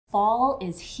Fall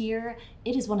is here.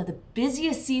 It is one of the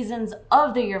busiest seasons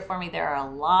of the year for me. There are a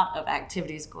lot of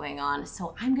activities going on.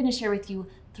 So I'm gonna share with you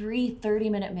 3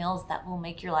 30-minute meals that will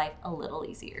make your life a little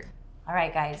easier. All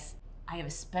right, guys, I have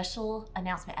a special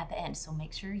announcement at the end, so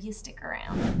make sure you stick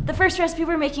around. The first recipe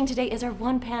we're making today is our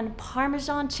 1-pan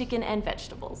Parmesan chicken and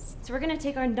vegetables. So we're gonna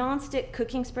take our non-stick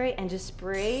cooking spray and just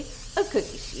spray a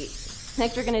cookie sheet.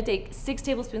 Next, we're gonna take 6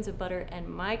 tablespoons of butter and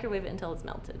microwave it until it's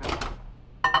melted.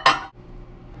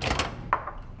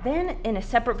 Then in a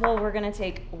separate bowl, we're gonna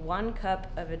take 1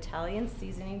 cup of Italian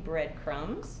seasoning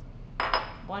breadcrumbs,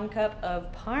 1 cup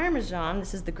of Parmesan,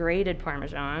 this is the grated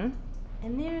Parmesan,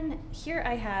 and then here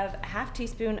I have a ½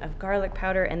 teaspoon of garlic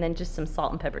powder and then just some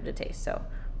salt and pepper to taste. So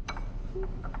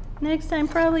next time,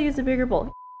 probably use a bigger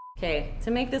bowl. Okay,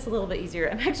 to make this a little bit easier,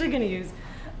 I'm actually gonna use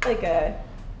like a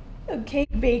cake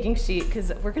baking sheet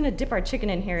because we're gonna dip our chicken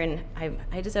in here and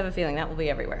I just have a feeling that will be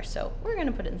everywhere. So we're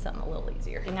gonna put it in something a little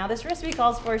easier. Now this recipe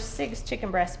calls for 6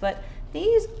 chicken breasts, but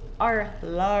these are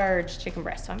large chicken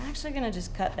breasts. So I'm actually gonna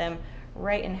just cut them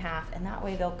right in half and that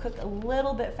way they'll cook a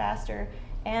little bit faster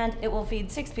and it will feed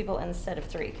 6 people instead of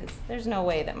 3 because there's no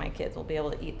way that my kids will be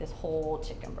able to eat this whole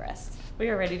chicken breast. We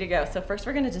are ready to go. So first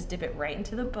we're gonna just dip it right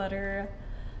into the butter.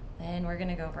 Then we're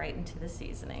gonna go right into the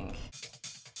seasoning.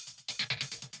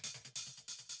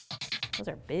 Those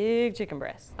are big chicken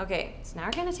breasts. Okay, so now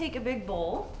we're gonna take a big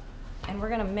bowl and we're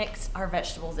gonna mix our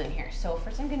vegetables in here. So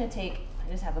first I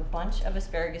just have a bunch of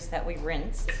asparagus that we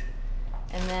rinsed,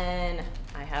 and then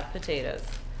I have potatoes.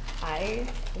 I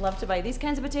love to buy these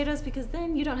kinds of potatoes because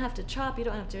then you don't have to chop, you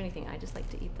don't have to do anything. I just like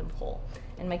to eat them whole.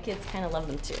 And my kids kind of love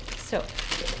them too. So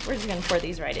we're just gonna pour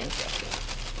these right in here.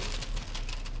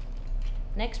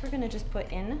 Next, we're gonna just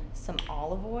put in some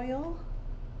olive oil.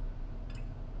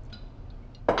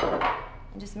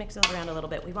 And just mix those around a little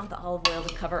bit. We want the olive oil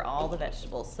to cover all the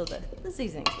vegetables so that the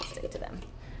seasonings will stick to them.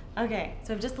 Okay,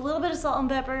 so just a little bit of salt and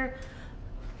pepper.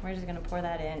 We're just gonna pour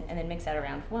that in and then mix that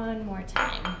around one more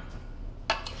time.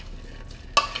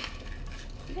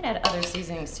 You can add other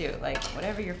seasonings too, like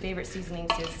whatever your favorite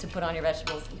seasonings is to put on your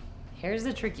vegetables. Here's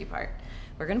the tricky part.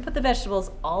 We're gonna put the vegetables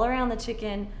all around the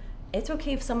chicken. It's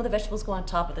okay if some of the vegetables go on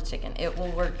top of the chicken. It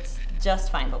will work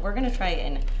just fine, but we're gonna try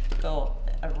and go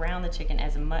around the chicken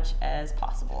as much as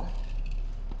possible.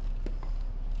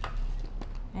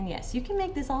 And yes, you can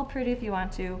make this all pretty if you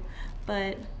want to,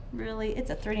 but really it's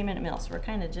a 30-minute meal, so we're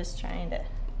kind of just trying to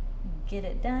get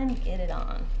it done, get it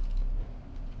on.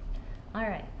 All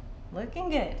right,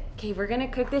 looking good. Okay, we're gonna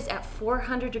cook this at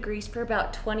 400 degrees for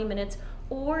about 20 minutes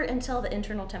or until the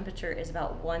internal temperature is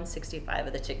about 165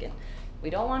 of the chicken.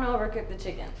 We don't want to overcook the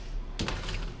chicken.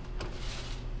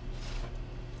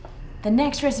 The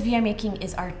next recipe I'm making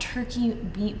is our turkey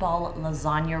meatball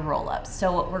lasagna roll-ups.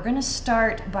 So we're gonna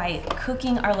start by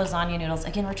cooking our lasagna noodles.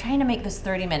 Again, we're trying to make this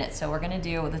 30 minutes, so we're gonna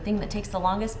do the thing that takes the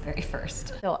longest very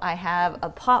first. So I have a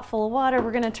pot full of water.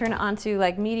 We're gonna turn it on to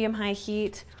like medium-high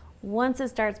heat. Once it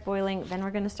starts boiling, then we're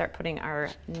gonna start putting our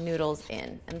noodles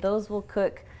in. And those will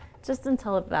cook just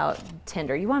until about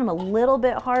tender. You want them a little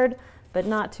bit hard, but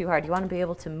not too hard. You wanna be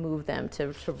able to move them,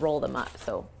 to roll them up.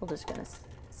 So we're just gonna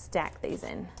stack these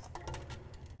in.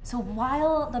 So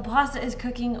while the pasta is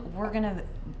cooking, we're gonna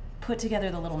put together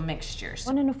the little mixtures.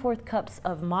 1 1/4 cups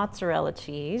of mozzarella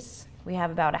cheese. We have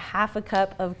about a ½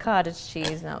 cup of cottage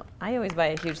cheese. Now, I always buy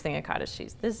a huge thing of cottage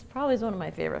cheese. This probably is one of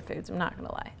my favorite foods, I'm not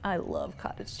gonna lie. I love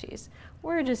cottage cheese.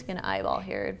 We're just gonna eyeball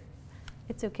here.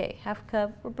 It's okay, ½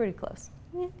 cup, we're pretty close.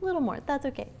 A little more, that's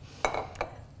okay.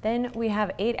 Then we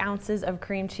have 8 ounces of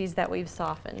cream cheese that we've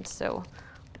softened. So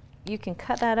you can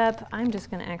cut that up. I'm just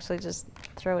gonna actually just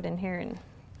throw it in here and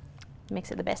mix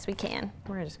it the best we can.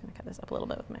 We're just gonna cut this up a little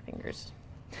bit with my fingers.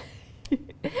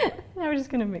 Now we're just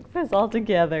gonna mix this all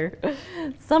together.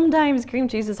 Sometimes cream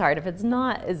cheese is hard. If it's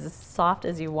not as soft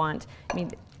as you want, I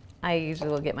mean, I usually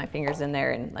will get my fingers in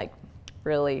there and like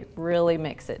really, really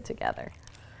mix it together.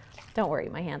 Don't worry,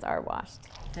 my hands are washed.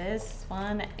 This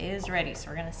one is ready, so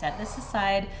we're gonna set this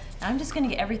aside. Now I'm just gonna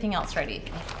get everything else ready.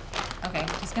 Okay,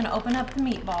 just gonna open up the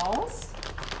meatballs.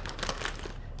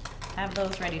 Have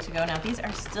those ready to go. Now these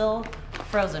are still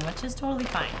frozen, which is totally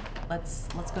fine. Let's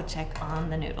go check on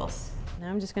the noodles. Now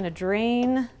I'm just gonna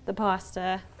drain the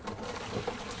pasta.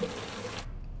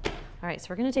 All right, so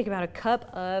we're gonna take about a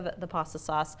cup of the pasta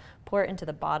sauce, pour it into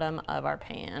the bottom of our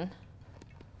pan.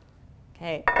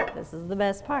 Okay, this is the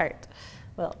best part.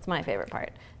 Well, it's my favorite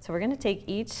part. So we're gonna take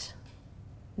each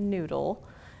noodle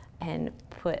and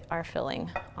put our filling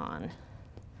on.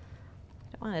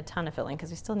 Want a ton of filling because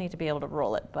we still need to be able to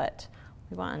roll it, but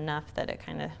we want enough that it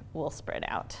kind of will spread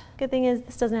out. Good thing is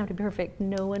this doesn't have to be perfect.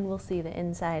 No one will see the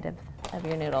inside of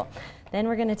your noodle. Then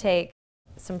we're gonna take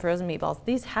some frozen meatballs.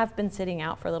 These have been sitting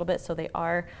out for a little bit, so they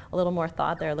are a little more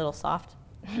thawed. They're a little soft.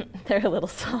 They're a little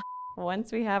soft.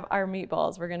 Once we have our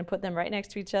meatballs, we're gonna put them right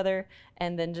next to each other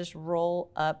and then just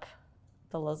roll up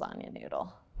the lasagna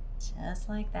noodle. Just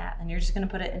like that. And you're just gonna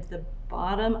put it into the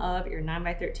bottom of your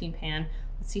 9x13 pan.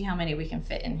 Let's see how many we can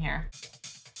fit in here.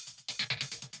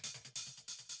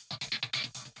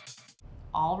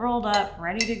 All rolled up,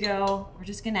 ready to go. We're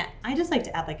just gonna, I just like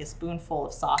to add like a spoonful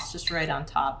of sauce just right on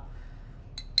top.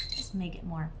 Just make it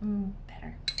more,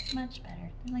 better, much better.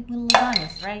 They're like little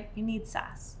lasagnas, right? You need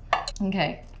sauce.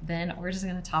 Okay, then we're just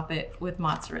gonna top it with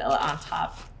mozzarella on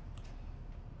top.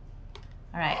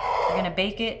 All right, we're gonna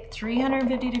bake it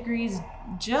 350 degrees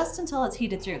just until it's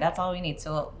heated through. That's all we need.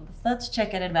 So let's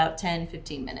check it at about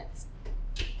 10-15 minutes.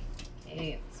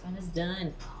 Okay, this one is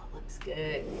done. Looks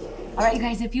good. All right, you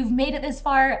guys, if you've made it this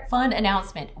far, fun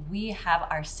announcement. We have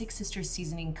our Six Sisters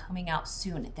seasoning coming out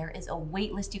soon. There is a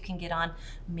wait list you can get on.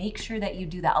 Make sure that you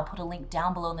do that. I'll put a link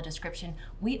down below in the description.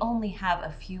 We only have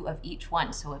a few of each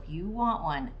one, so if you want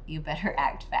one, you better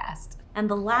act fast. And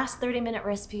the last 30-minute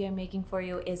recipe I'm making for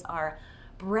you is our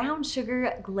brown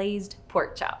sugar glazed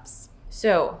pork chops.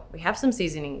 So we have some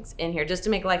seasonings in here just to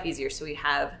make life easier. So we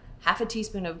have half a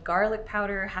teaspoon of garlic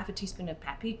powder, half a teaspoon of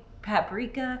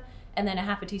paprika, and then a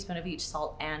half a teaspoon of each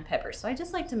salt and pepper. So I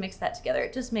just like to mix that together.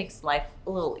 It just makes life a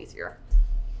little easier.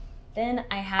 Then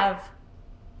I have,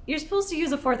 you're supposed to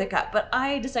use a fourth a cup, but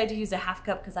I decided to use a half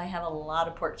cup because I have a lot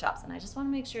of pork chops and I just want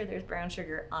to make sure there's brown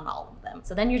sugar on all of them.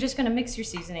 So then you're just gonna mix your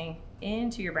seasoning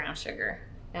into your brown sugar.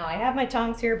 Now I have my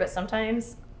tongs here, but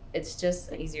sometimes it's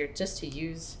just easier just to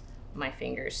use my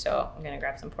fingers. So I'm gonna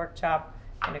grab some pork chop,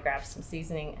 I'm gonna grab some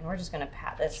seasoning, and we're just gonna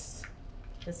pat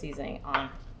the seasoning on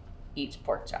each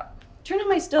pork chop. Turn on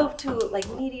my stove to like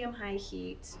medium-high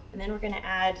heat, and then we're gonna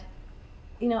add,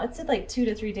 you know, it said like 2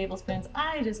 to 3 tablespoons.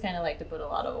 I just kind of like to put a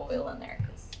lot of oil in there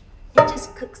because it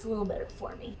just cooks a little better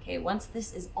for me. Okay, once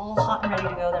this is all hot and ready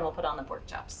to go, then we'll put on the pork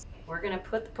chops. We're gonna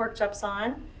put the pork chops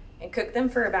on and cook them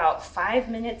for about 5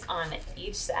 minutes on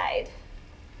each side.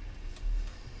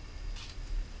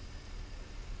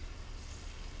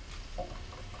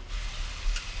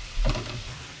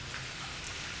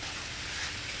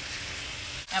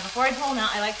 Now before I pull them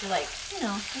out, I like to make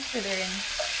sure they're in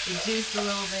the juice a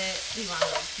little bit. We want them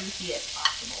as juicy as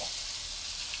possible.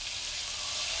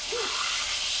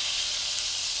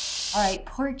 All right,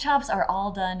 pork chops are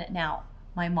all done. Now,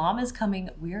 my mom is coming.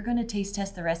 We are gonna taste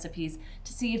test the recipes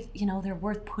to see if, they're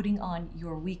worth putting on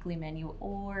your weekly menu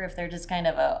or if they're just kind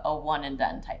of a one and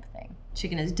done type thing.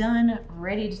 Chicken is done,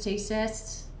 ready to taste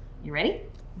test. You ready?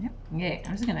 Yep. Okay,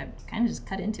 I'm just gonna kind of just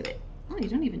cut into it. Oh, you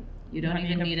don't even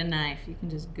need a knife. You can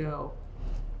just go.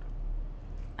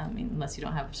 I mean, unless you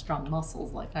don't have strong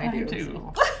muscles like I do.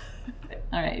 So.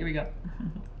 All right, here we go.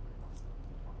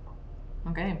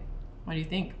 Okay, what do you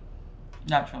think?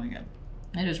 That's really good.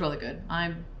 It is really good.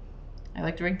 I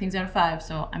like to rank things out of 5,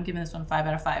 so I'm giving this one 5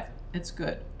 out of 5. It's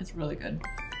good. It's really good.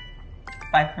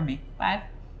 5 for me. 5?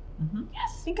 Mm-hmm.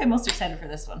 Yes. I think I'm most excited for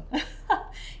this one.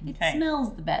 It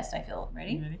smells the best, I feel.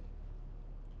 Ready? You ready?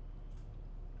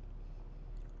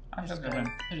 That's a good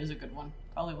one. It is a good one.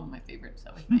 Probably one of my favorites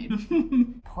that we've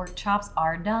made. Pork chops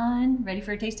are done. Ready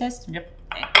for a taste test? Yep.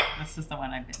 Okay. This is the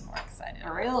one I've been more excited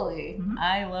about. Really? Mm-hmm.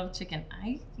 I love chicken.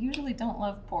 I usually don't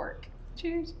love pork.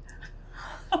 Cheers.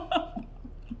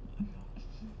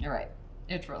 You're right.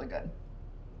 It's really good.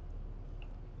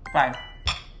 5.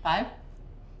 5?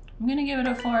 I'm gonna give it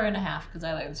a 4.5 because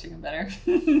I like the chicken better.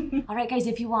 All right, guys,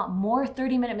 if you want more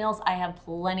 30-minute meals, I have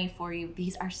plenty for you.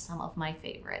 These are some of my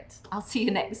favorites. I'll see you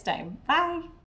next time. Bye.